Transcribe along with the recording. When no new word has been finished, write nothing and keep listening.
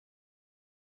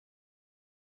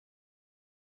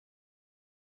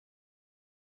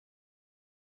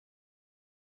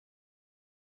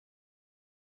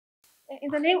In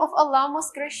the name of Allah,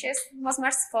 most gracious, most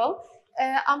merciful.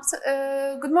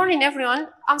 Good morning, everyone.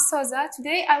 I'm Soza.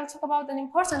 Today I will talk about an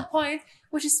important point,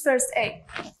 which is first aid.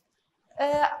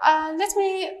 Let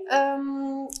me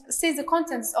say the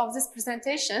contents of this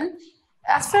presentation.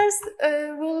 At first,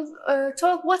 we'll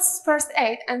talk what's first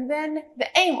aid, and then the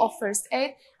aim of first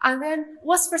aid, and then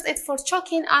what's first aid for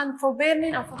choking and for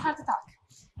burning and for heart attack.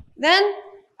 Then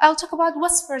I'll talk about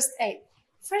what's first aid.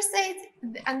 First aid,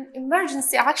 an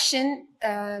emergency action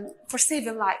for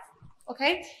saving life.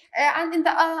 Okay, and in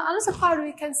the another part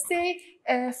we can say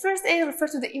first aid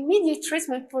refers to the immediate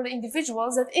treatment for the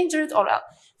individuals that injured or ill.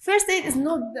 First aid is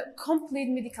not the complete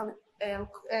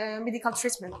medical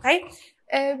treatment. Okay.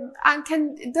 And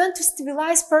can done to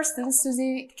stabilize persons so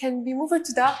they can be moved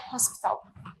to the hospital.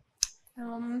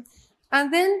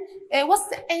 And then, what's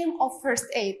the aim of first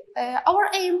aid? Our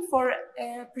aim for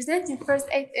presenting first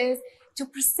aid is to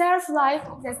preserve life,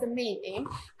 that's the main aim,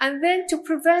 and then to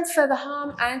prevent further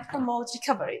harm and promote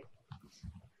recovery.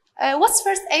 What's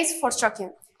first aid for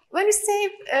choking? When you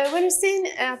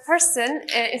see a person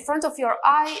in front of your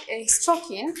eye is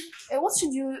choking, what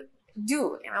should you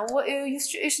do? You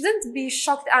shouldn't be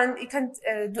shocked and you can't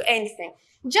do anything.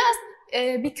 Just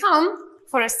be calm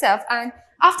for yourself, and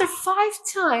after 5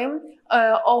 times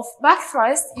of back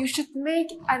thrust, you should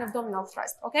make an abdominal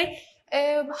thrust. Okay?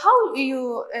 How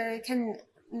you can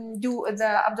do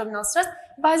the abdominal thrust?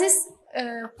 By this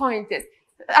point is,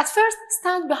 at first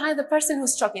stand behind the person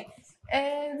who's choking.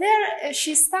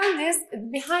 She stands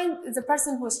behind the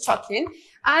person who's choking,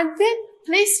 and then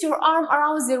place your arm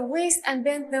around their waist and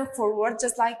bend them forward,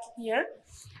 just like here.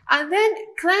 And then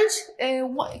clench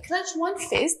one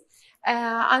fist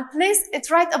and place it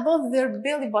right above their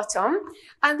belly button.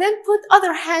 And then put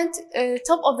other hand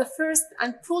top of the first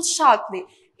and pull sharply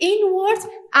inward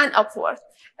and upward.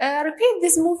 Repeat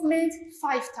this movement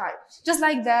 5 times, just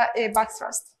like the back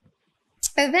thrust.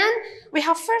 And then we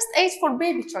have first aid for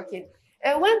baby choking.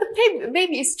 When the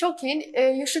baby is choking,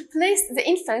 you should place the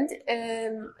infant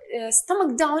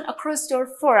stomach down across your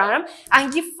forearm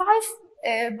and give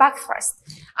 5 back thrusts,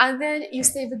 and then you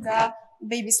save the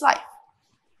baby's life.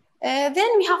 Then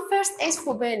we have first aid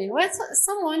for burning. When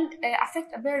someone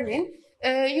affects a burning,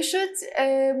 you should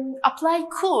apply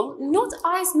cool, not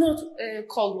ice, not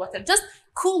cold water, just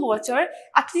cool water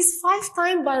at least 5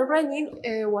 times by running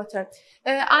water.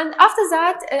 And after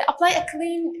that, apply a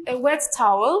clean wet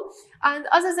towel. And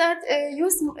after that,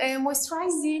 use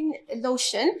moisturizing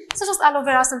lotion, such as aloe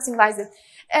vera, something like that.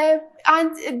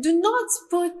 And do not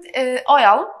put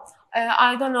oil,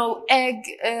 I don't know, egg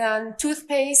and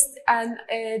toothpaste, and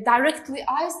directly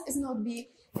ice is not be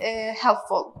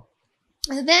helpful.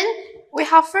 And then we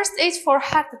have first aid for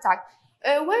heart attack.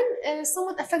 When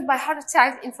someone affected by heart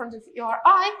attack in front of your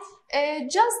eye,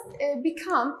 just be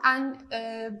calm and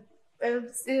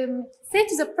say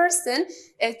to the person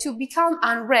to be calm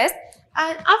and rest.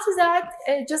 And after that,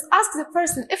 just ask the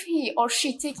person if he or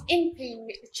she takes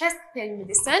chest pain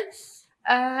medicine,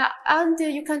 and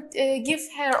you can give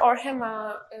her or him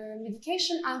a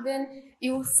medication, and then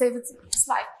you will save his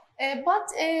life. But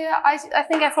I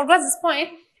think I forgot this point.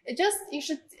 Just you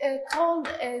should call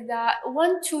the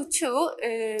 122,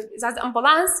 that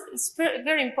ambulance. It's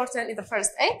very important in the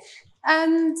first aid.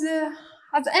 And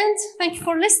at the end, thank you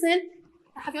for listening.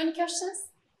 Have you any questions?